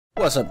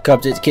What's up,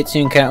 Cubs? It's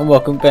Kitsune and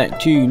welcome back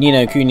to Ni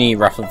no Kuni,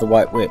 Wrath of the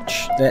White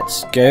Witch.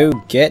 Let's go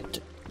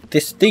get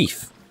this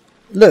thief.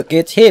 Look,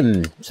 it's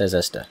him, says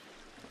Esther.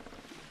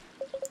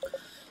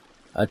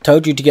 I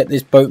told you to get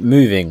this boat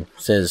moving,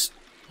 says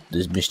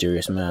this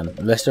mysterious man.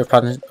 The letter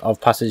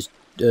of passage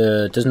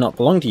does not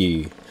belong to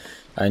you.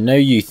 I know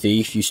you,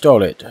 thief. You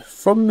stole it.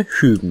 From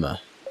whom?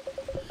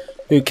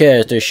 Who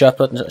cares? Just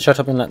shut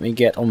up and let me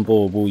get on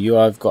board, will you?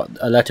 I've got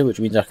a letter which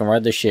means I can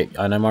ride the ship.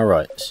 I know my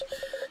rights.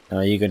 Now,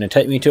 are you going to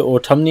take me to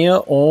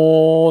Autumnia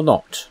or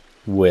not?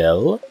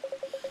 Well,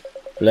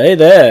 play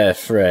there,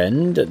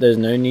 friend. There's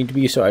no need to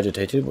be so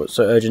agitated. What's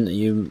so urgent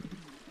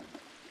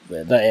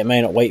that it may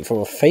not wait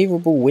for a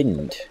favourable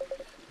wind?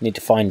 I need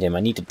to find him. I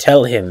need to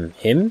tell him.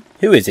 Him?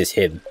 Who is this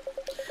him?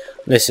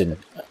 Listen,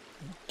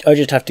 I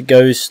just have to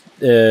go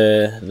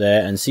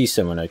there and see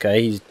someone,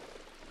 okay? He's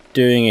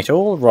doing it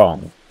all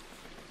wrong.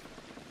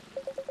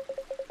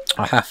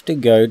 I have to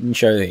go and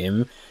show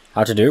him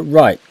how to do it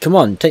right. Come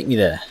on, take me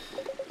there.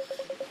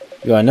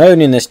 You are known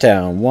in this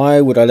town.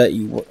 Why would I let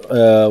you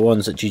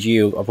one such as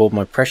you aboard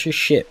my precious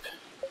ship?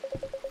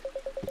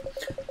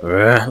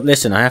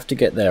 Listen, I have to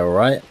get there,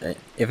 alright?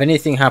 If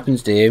anything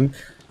happens to him,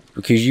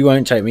 because you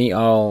won't take me,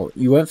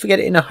 you won't forget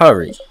it in a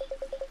hurry.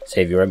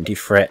 Save your empty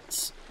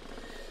threats.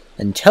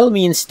 And tell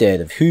me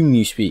instead of whom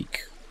you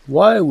speak.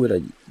 Why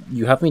would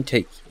you have me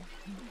take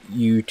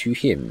you to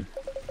him?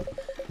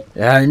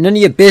 None of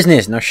your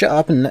business. Now shut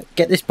up and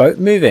get this boat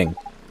moving.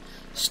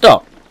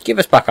 Stop. Give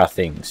us back our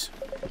things.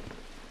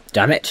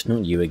 Damn it,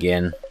 not you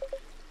again.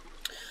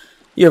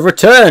 You have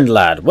returned,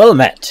 lad. Well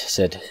met,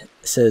 says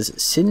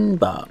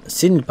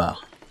Sindba.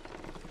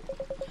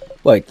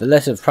 Wait, the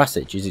letter of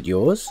passage, is it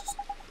yours?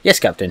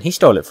 Yes, Captain, he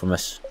stole it from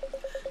us.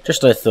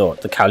 Just as I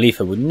thought, the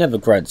Khalifa would never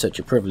grant such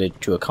a privilege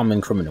to a common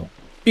criminal.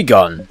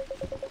 Begone!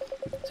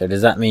 So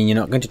does that mean you're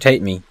not going to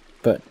take me?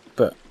 But,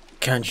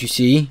 can't you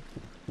see?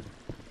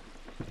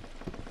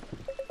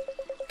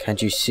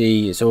 Can't you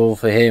see? It's all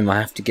for him. I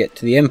have to get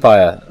to the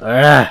Empire.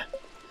 Arrgh!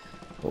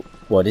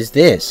 What is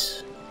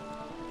this?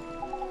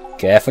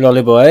 Careful,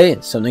 Ollie boy.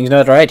 Something's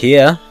not right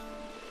here.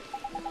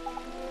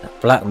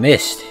 That black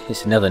mist.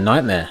 It's another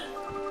nightmare.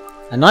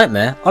 A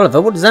nightmare?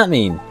 Oliver, what does that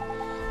mean?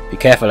 Be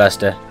careful,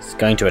 Esther. It's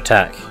going to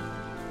attack.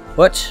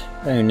 What?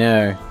 Oh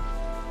no.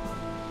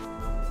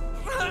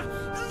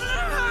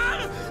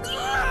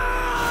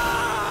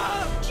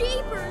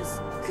 Jeepers!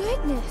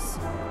 Goodness!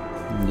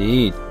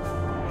 Indeed.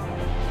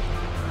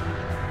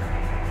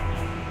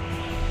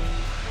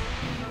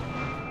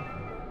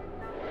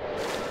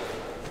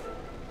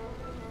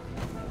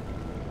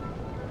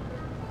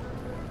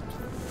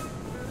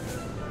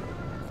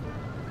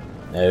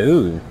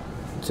 Oh,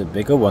 it's a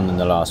bigger one than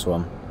the last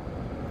one.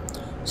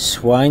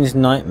 Swine's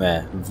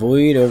Nightmare,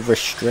 Void of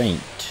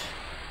Restraint.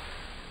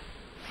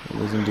 It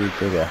is indeed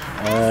bigger.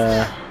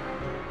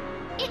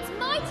 It's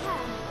my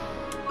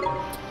turn.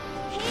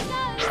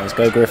 Let's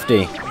go,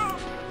 Grifty.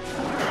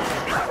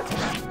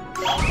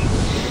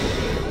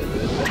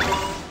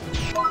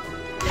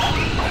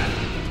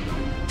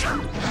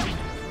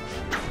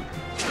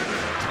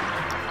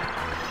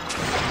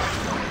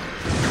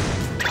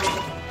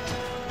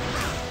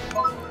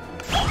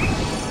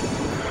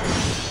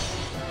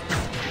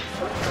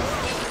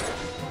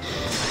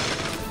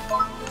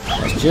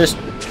 Just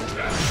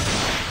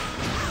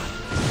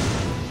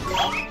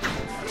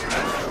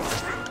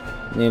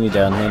nearly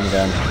done, nearly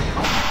done.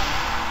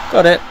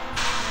 Got it.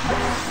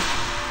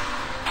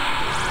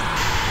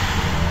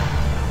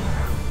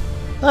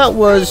 That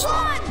was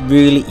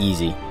really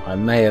easy. I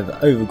may have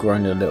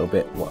overgrown it a little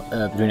bit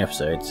between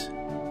episodes.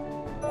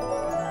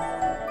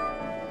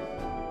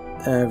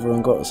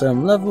 Everyone got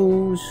some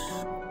levels.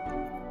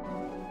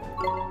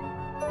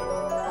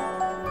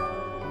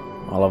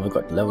 Oliver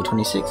got level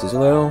 26 as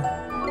well.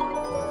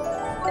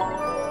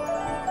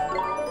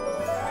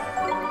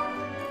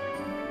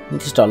 Need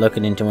to start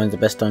looking into when's the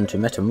best time to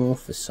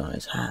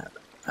metamorphosize.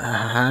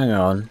 Hang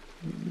on.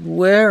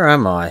 Where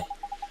am I?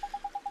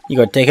 You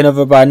got taken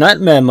over by a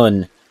nightmare,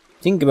 man.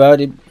 Think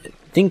about it.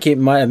 Think it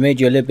might have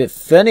made you a little bit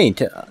funny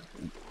to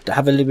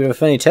have a little bit of a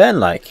funny turn,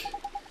 like.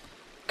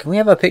 Can we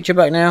have our picture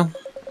back now?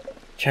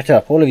 Shut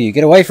up, all of you.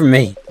 Get away from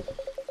me.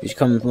 Just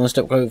come one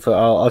step closer.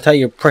 I'll tear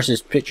your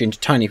precious picture into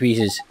tiny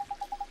pieces.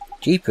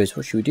 Jeepers,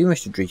 what should we do,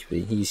 Mr.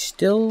 Dreepy? He's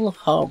still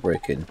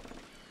heartbroken.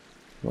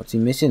 What's he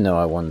missing, though,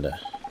 I wonder?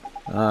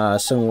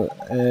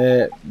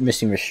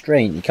 Missing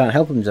restraint. He can't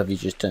help himself,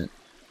 he's just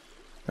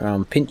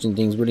around pinching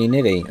things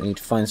willy-nilly. I need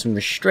to find some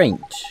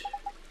restraint.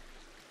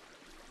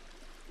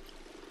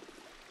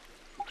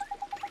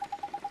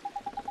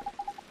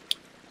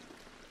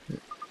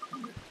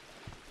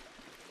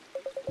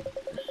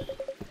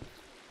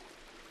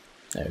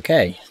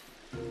 Okay.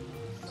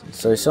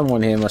 So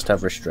someone here must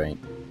have restraint.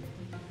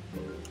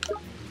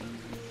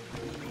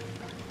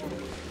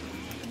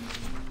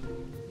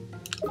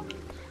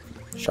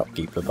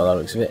 Shopkeeper by the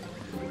looks of it.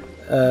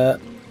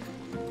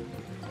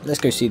 Let's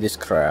go see this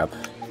crab.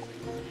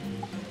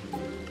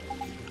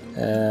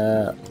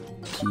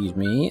 Excuse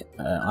me,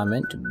 I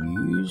meant to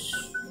use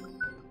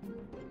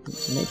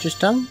Nature's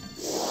Tongue.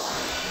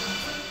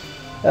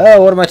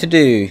 Oh, what am I to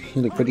do?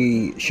 You look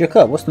pretty shook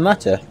up. What's the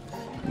matter?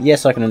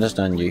 Yes, I can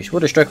understand you.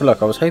 What a stroke of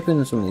luck. I was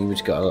hoping something would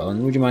get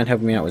on. Would you mind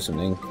helping me out with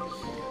something?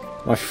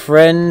 My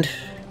friend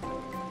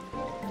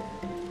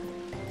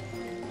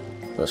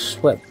got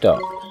swept up.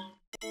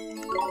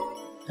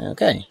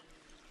 Okay.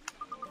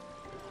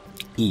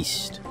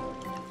 East.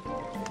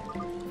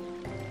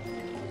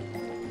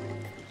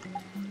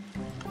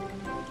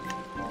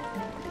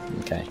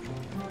 Okay.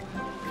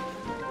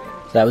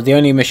 So that was the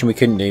only mission we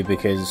couldn't do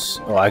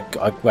because,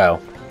 well,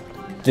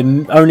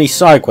 the only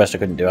side quest I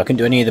couldn't do. I couldn't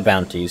do any of the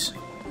bounties.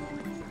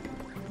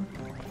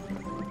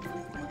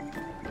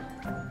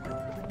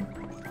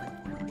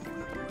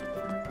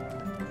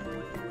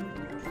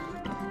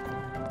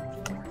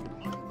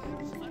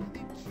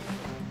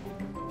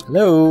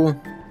 Hello?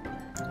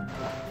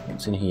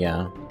 What's in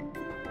here?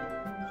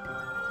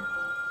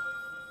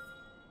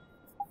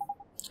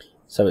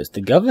 So it's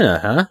the governor,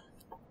 huh?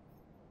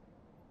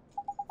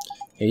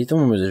 He's the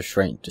one with the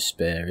strength to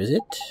spare, is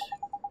it?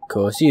 Of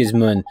course he is,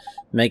 man.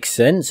 Makes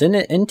sense,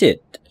 innit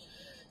it?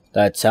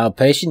 That's how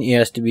patient he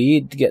has to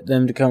be to get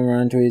them to come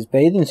around to his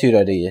bathing suit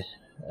idea.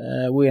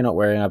 We're not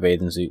wearing our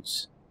bathing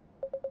suits.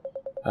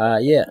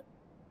 Yeah.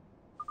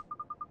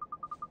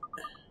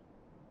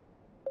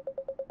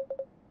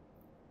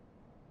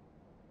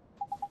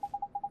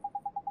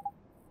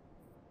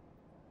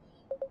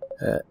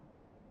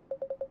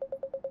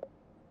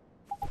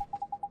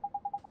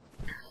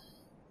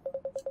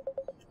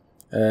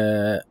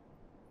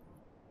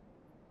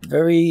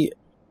 Very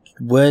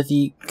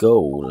worthy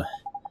goal.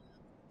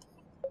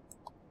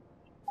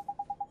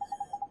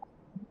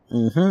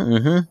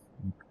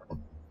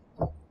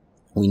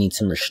 We need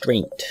some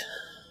restraint.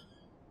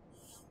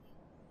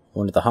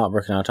 One of the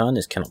heartbroken out on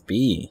this cannot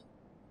be.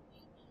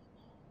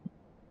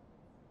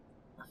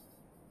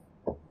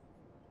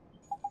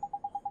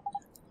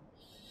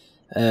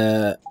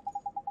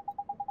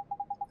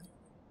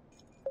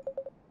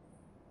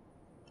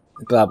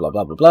 Blah blah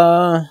blah blah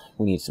blah.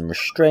 We need some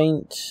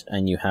restraint,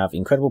 and you have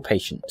incredible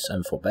patience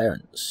and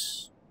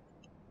forbearance.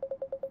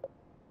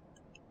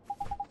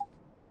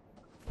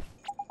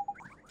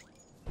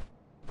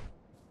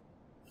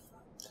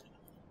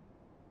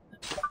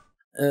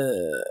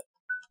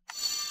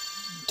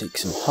 Take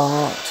some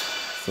heart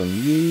from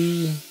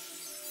you.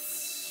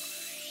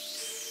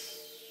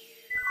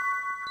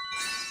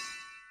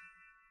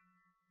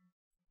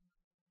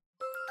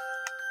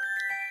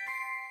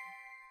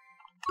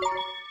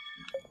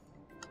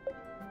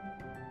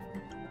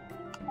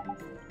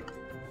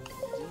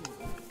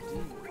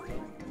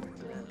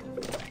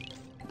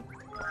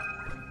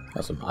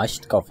 Got some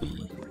iced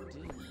coffee.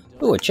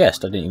 Oh, a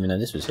chest. I didn't even know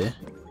this was here.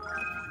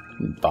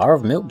 Bar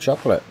of milk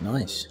chocolate.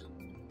 Nice.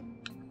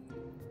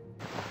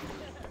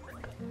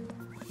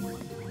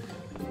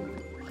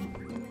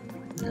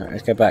 Alright,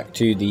 let's go back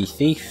to the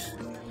thief,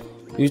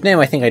 whose name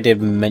I think I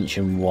did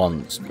mention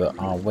once, but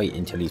I'll wait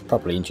until he's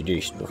properly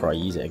introduced before I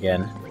use it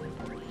again.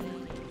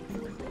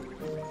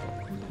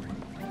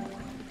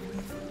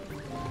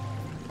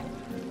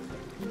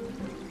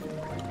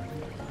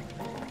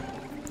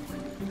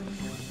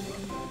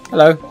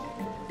 Hello.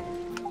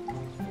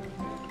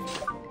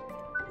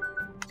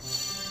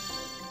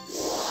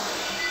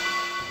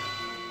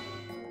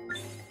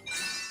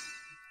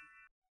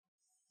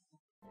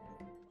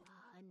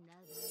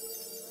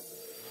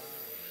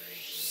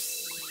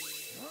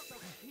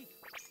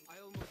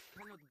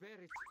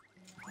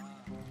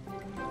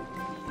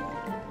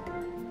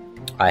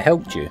 I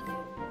helped you.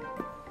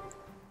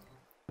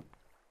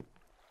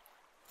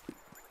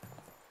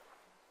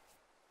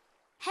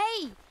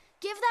 Hey,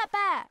 give that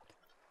back.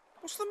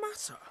 What's the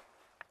matter?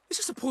 It's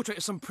just a portrait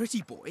of some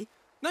pretty boy.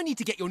 No need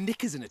to get your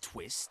knickers in a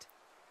twist.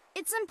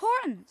 It's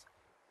important.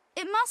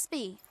 It must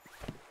be.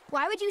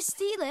 Why would you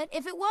steal it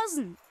if it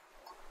wasn't?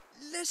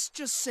 Let's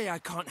just say I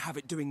can't have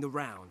it doing the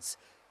rounds.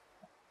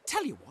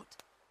 Tell you what,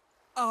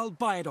 I'll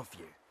buy it off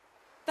you.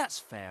 That's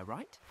fair,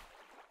 right?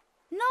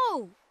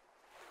 No,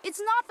 it's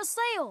not for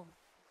sale.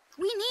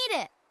 We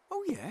need it.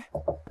 Oh, yeah?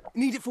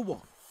 Need it for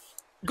what?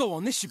 Go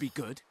on, this should be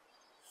good.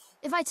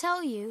 If I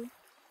tell you,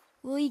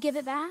 will you give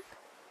it back?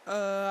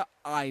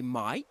 I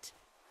might.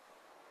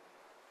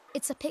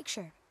 It's a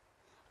picture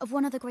of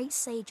one of the great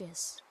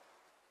sages.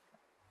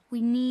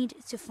 We need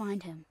to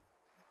find him.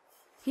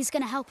 He's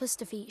gonna help us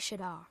defeat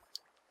Shadar.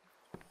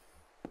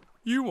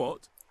 You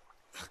what?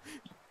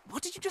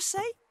 What did you just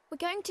say? We're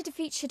going to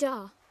defeat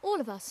Shadar,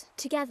 all of us,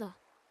 together.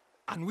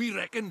 And we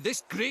reckon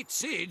this great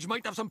sage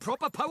might have some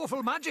proper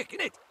powerful magic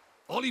in it.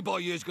 Ollie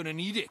boy here's gonna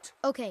need it.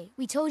 Okay,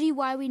 we told you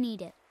why we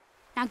need it.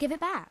 Now give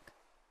it back.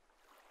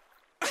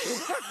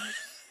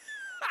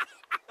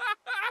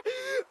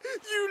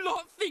 You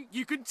lot think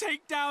you can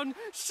take down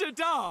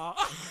Shadar?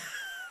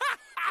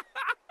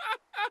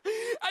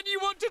 And you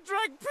want to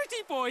drag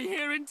Pretty Boy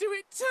here into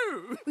it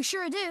too? We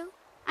sure do.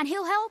 And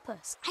he'll help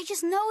us. I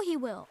just know he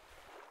will.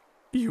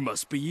 You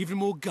must be even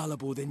more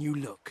gullible than you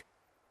look.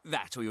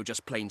 That or you're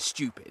just plain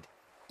stupid.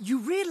 You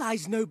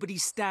realise nobody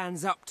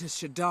stands up to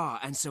Shadar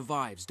and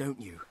survives, don't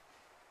you?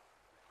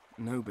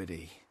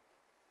 Nobody.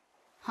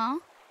 Huh?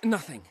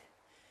 Nothing.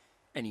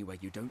 Anyway,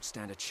 you don't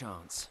stand a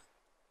chance.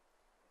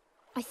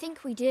 I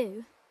think we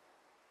do.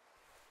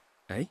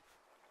 Eh?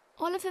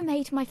 Oliver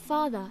made my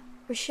father,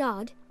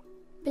 Rashad,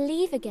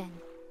 believe again.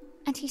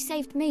 And he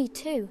saved me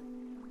too.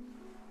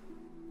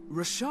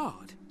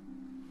 Rashad?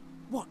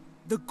 What,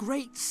 the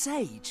great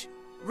sage?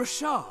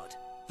 Rashad?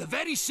 The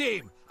very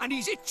same, and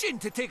he's itching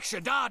to take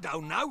Shadar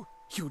down now.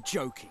 You're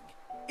joking.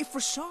 If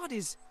Rashad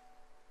is...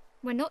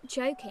 We're not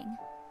joking.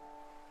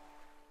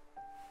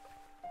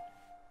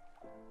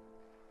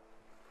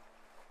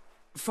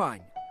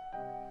 Fine.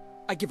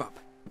 I give up.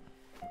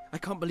 I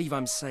can't believe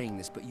I'm saying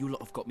this, but you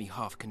lot have got me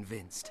half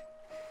convinced.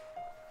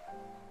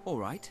 All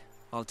right,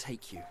 I'll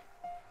take you.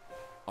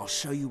 I'll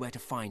show you where to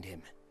find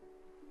him.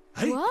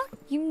 Hey? What?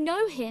 You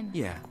know him?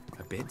 Yeah,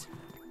 a bit.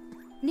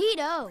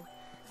 Neato!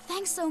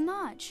 Thanks so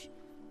much.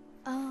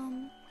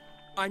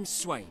 I'm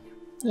Swain.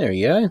 There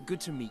we go.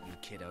 Good to meet you,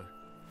 kiddo.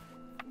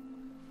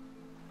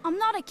 I'm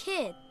not a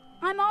kid.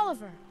 I'm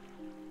Oliver.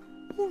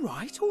 All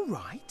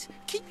right.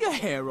 Keep your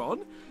hair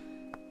on.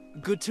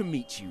 Good to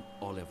meet you,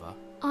 Oliver.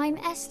 I'm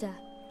Esther.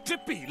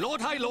 Drippy,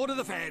 Lord High Lord of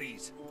the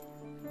Fairies.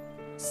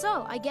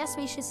 So, I guess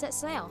we should set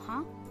sail,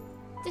 huh?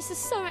 This is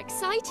so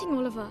exciting,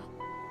 Oliver.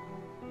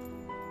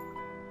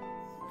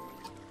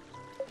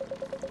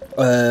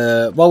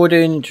 While we're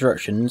doing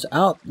introductions,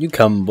 out you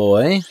come,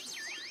 boy.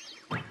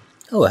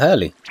 Oh,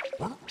 Hurley.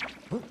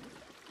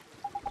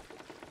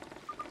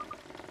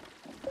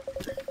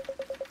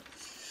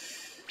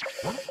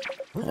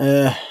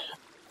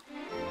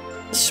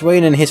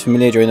 Swain and his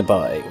familiar join the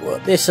party. Well,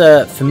 this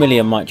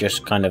familiar might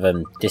just kind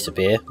of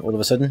disappear all of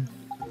a sudden.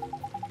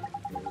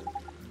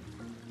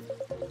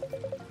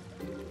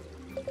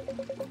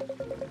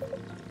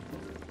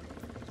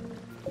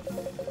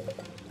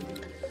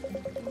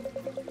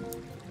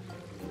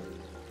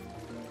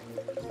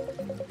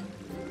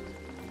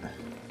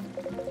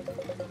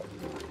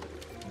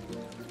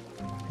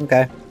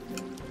 Okay.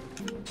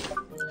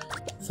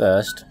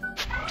 First.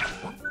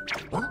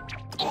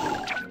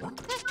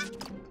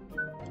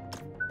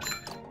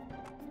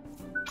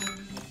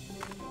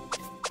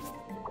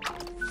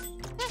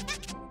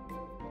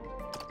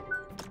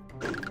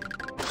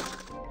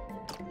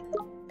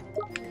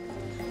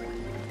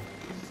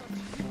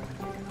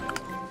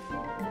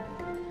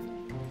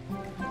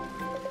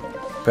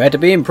 Prepare to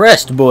be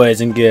impressed, boys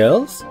and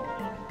girls.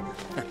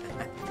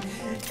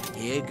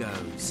 Here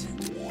goes.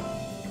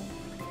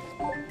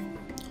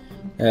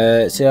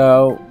 See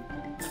how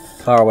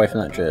far away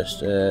from that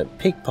just.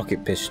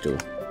 Pickpocket pistol.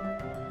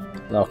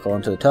 Lock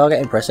onto the target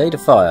and press A to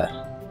fire.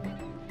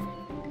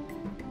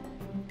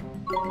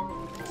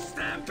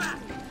 Stand back.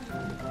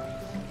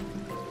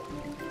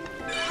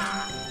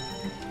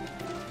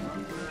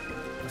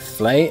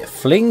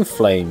 Fling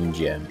flame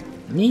gem.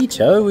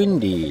 Neato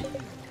indeed.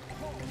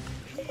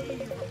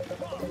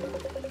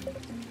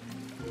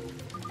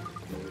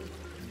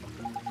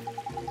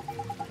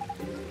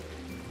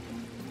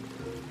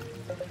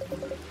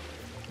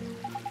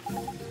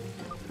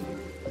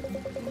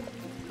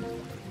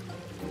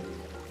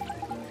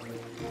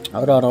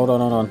 Hold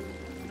on.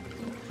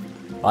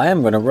 I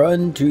am going to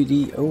run to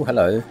the... Oh,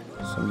 hello.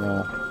 Some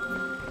more...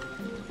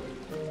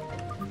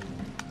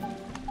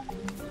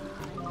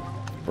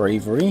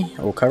 bravery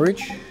or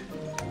courage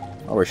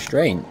or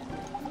restraint.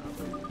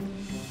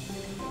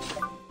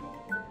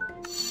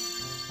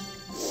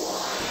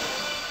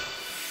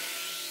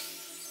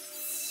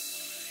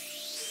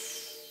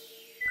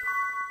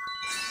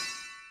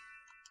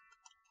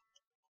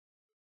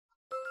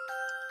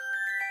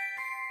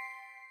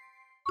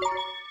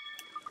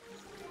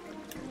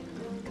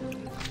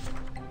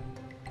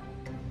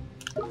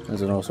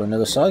 There's also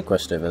another side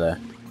quest over there.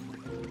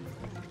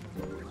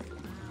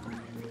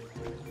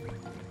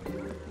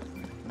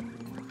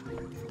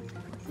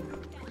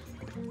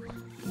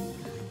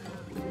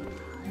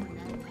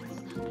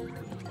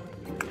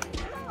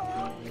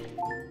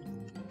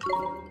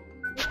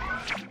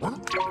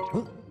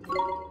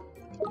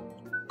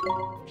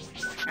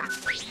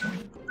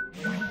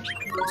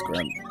 Let's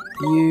grab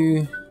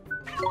you.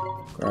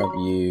 Grab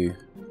you.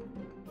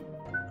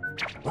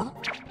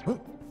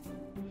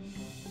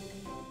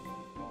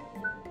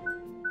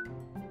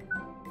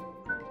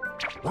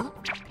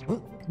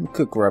 We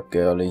could grab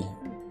girly.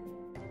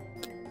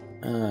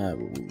 We'll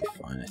be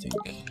fine, I think.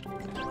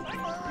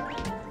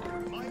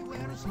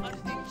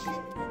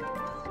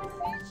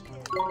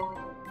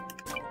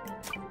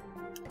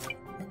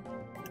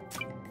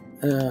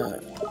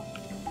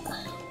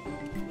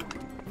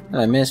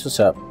 Hello, miss, what's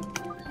up?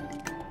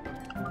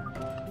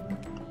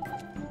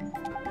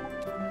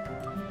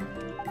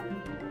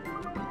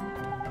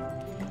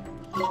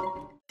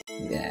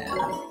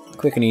 Yeah,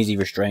 quick and easy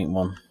restraint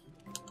one.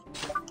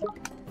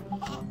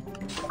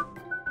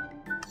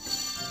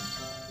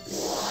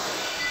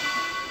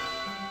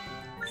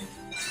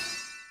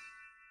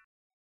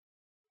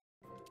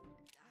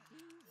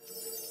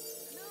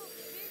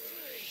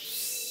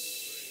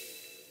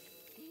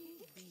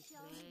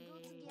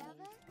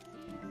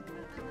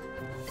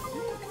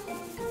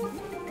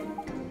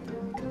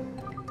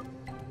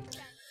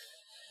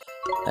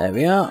 There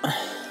we are.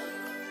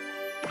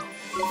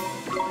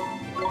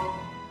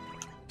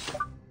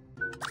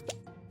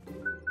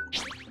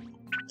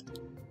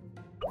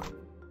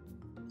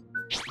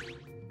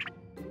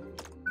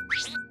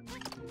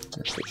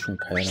 Switch from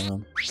code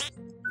on.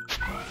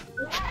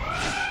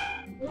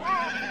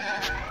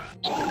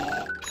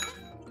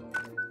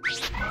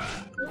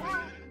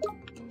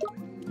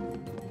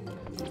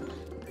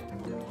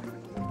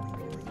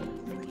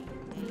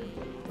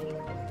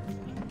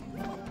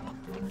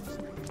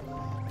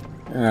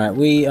 Alright,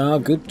 we are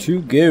good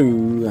to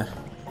go,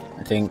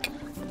 I think.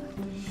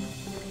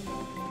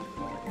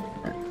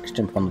 Let's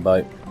jump on the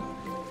boat.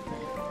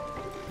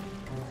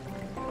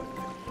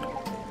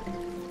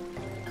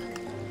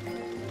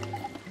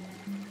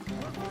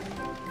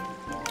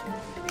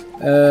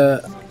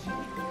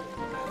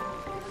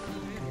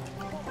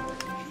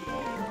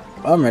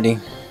 I'm ready.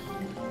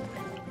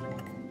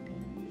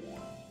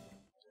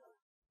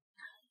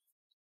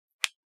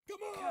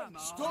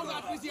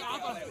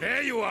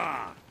 There you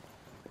are!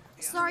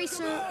 Sorry,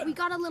 sir, we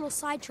got a little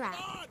sidetracked.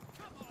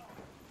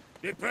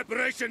 The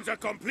preparations are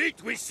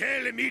complete. We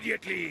sail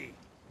immediately.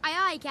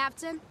 Aye, aye,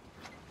 Captain.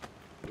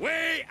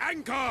 Weigh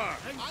anchor!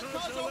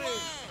 Anchors away!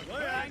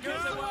 Weigh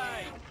anchors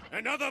away!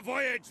 Another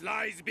voyage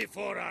lies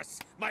before us.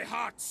 My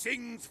heart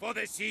sings for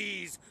the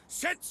seas.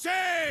 Set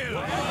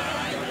sail!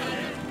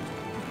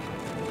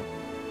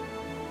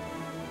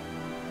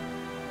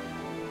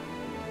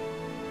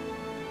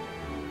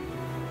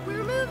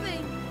 We're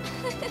moving!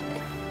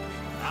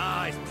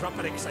 Ah, it's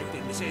proper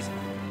exciting, this is.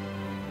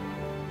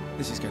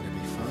 This is going to be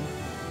fun.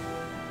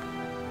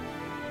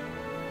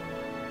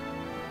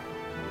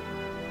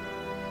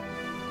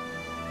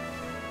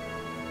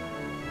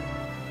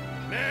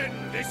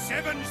 Men, the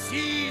seven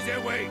seas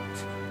await.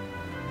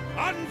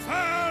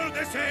 Unfurl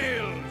the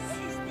sails!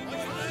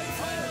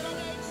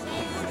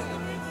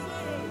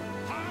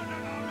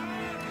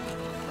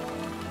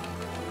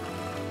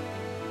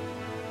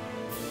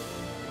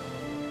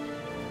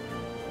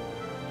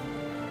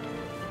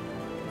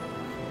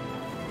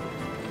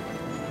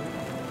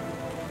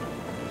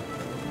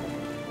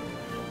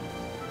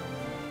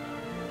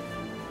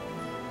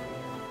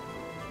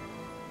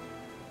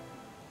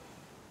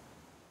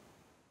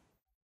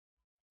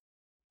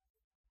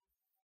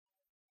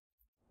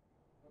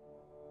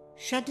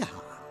 Jedi,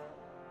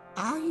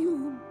 are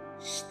you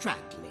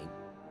struggling?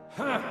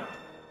 Huh.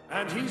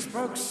 And he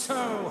spoke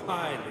so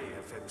highly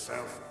of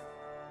himself.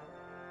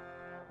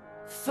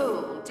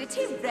 Fool, did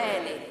he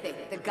really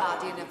think the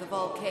Guardian of the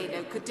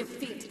Volcano could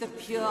defeat the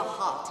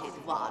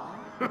pure-hearted one?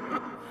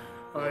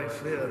 I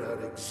fear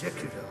our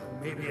executor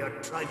may be a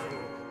trifle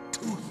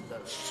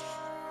toothless.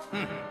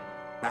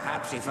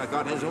 Perhaps he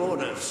forgot his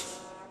orders.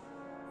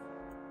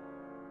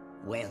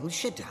 Well,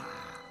 Jedi,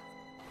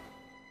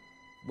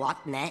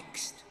 what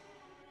next?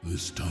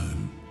 This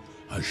time,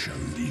 I shall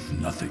leave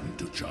nothing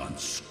to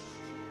chance.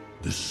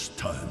 This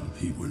time,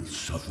 he will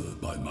suffer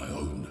by my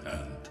own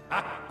hand.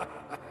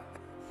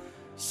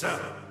 So,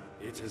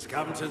 it has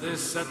come to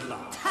this at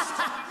last.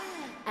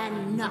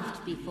 And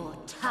not before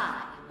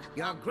time.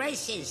 Your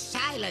Grace's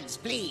silence,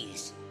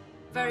 please.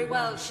 Very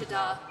well,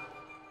 Shadar.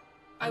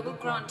 I will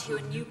grant you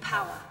a new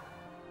power.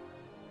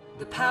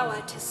 The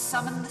power to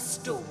summon the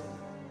storm.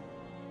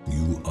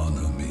 You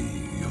honor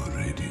me, your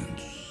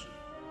radiance.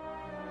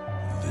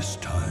 This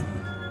time,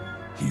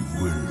 he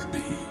will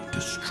be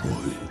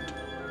destroyed.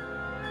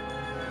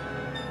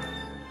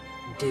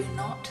 Do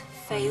not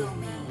fail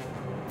me,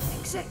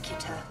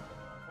 Executor.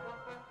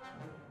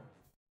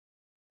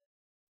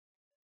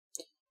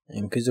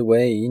 Anchors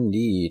away,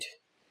 indeed.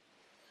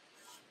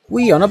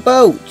 We on a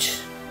boat!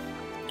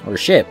 Or a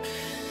ship.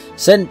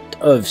 Scent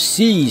of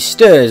sea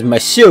stirs my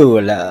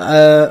soul.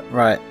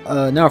 Right.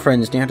 Now,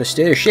 friends, know how to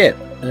steer a ship.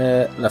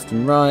 Left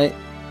and right.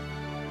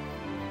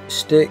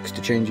 Sticks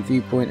to change your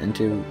viewpoint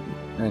into.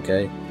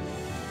 Okay.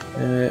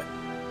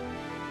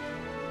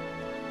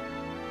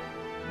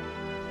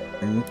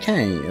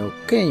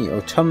 Okay.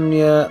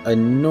 Autumnia,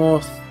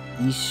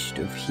 northeast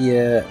of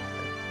here.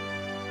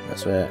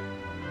 That's where.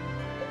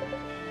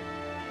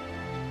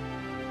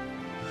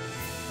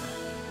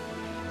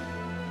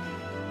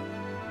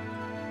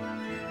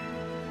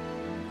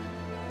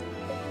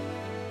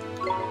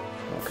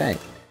 Okay.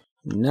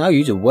 Now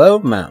use a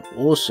world map.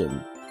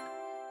 Awesome.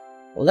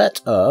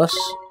 Let us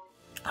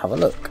have a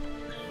look.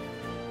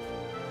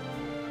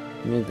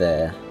 We're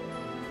there.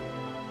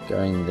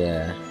 Going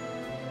there.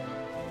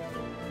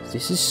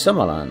 This is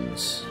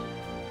Summerlands.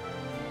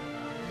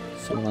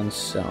 Summerlands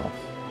South.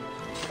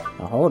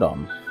 Now hold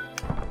on.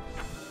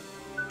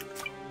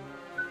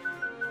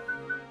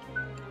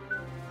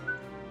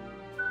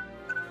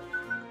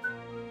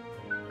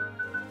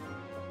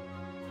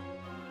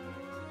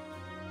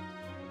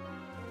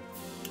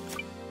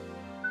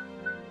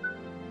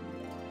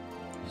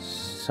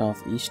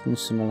 Southeastern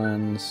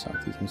Summerlands,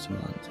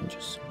 and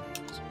just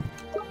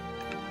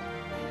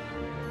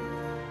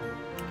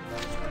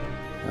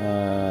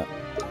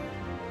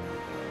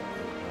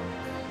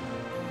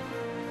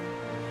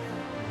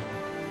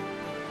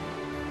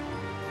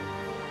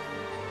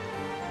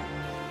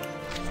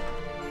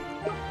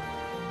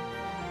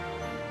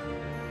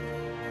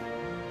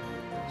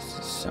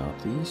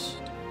southeast.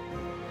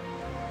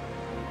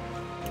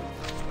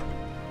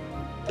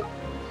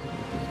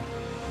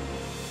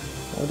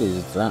 What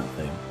is that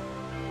thing?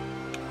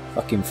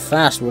 fucking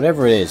fast,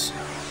 whatever it is.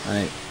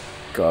 And it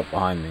got up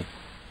behind me.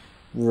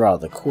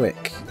 Rather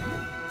quick.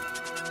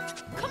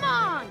 Come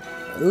on!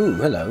 Ooh,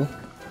 hello.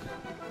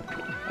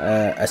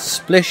 A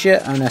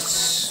Splisher and a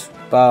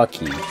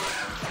Sparky.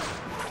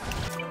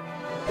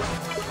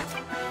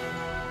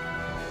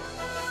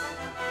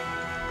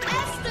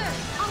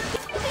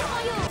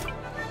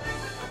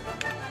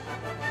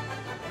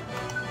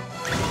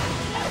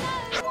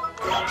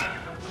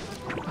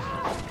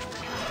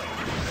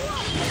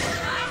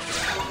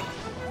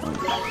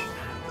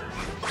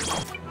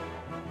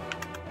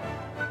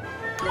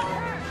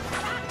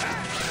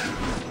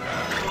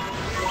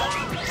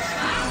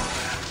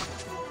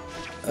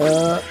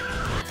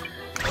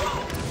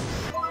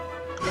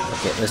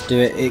 Okay, let's do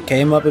it. It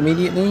came up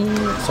immediately,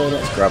 so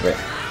let's grab it.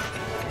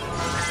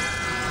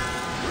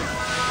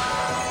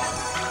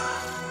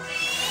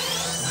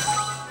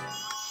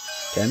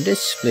 Time to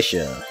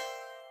Splisher.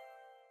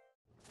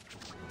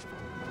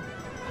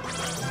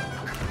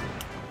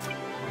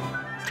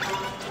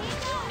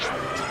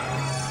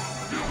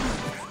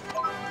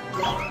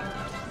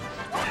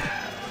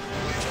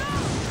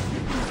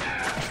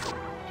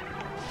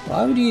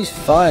 Why would you use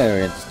fire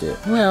against it?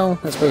 Well,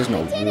 I suppose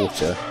not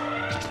water.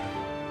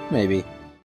 Maybe.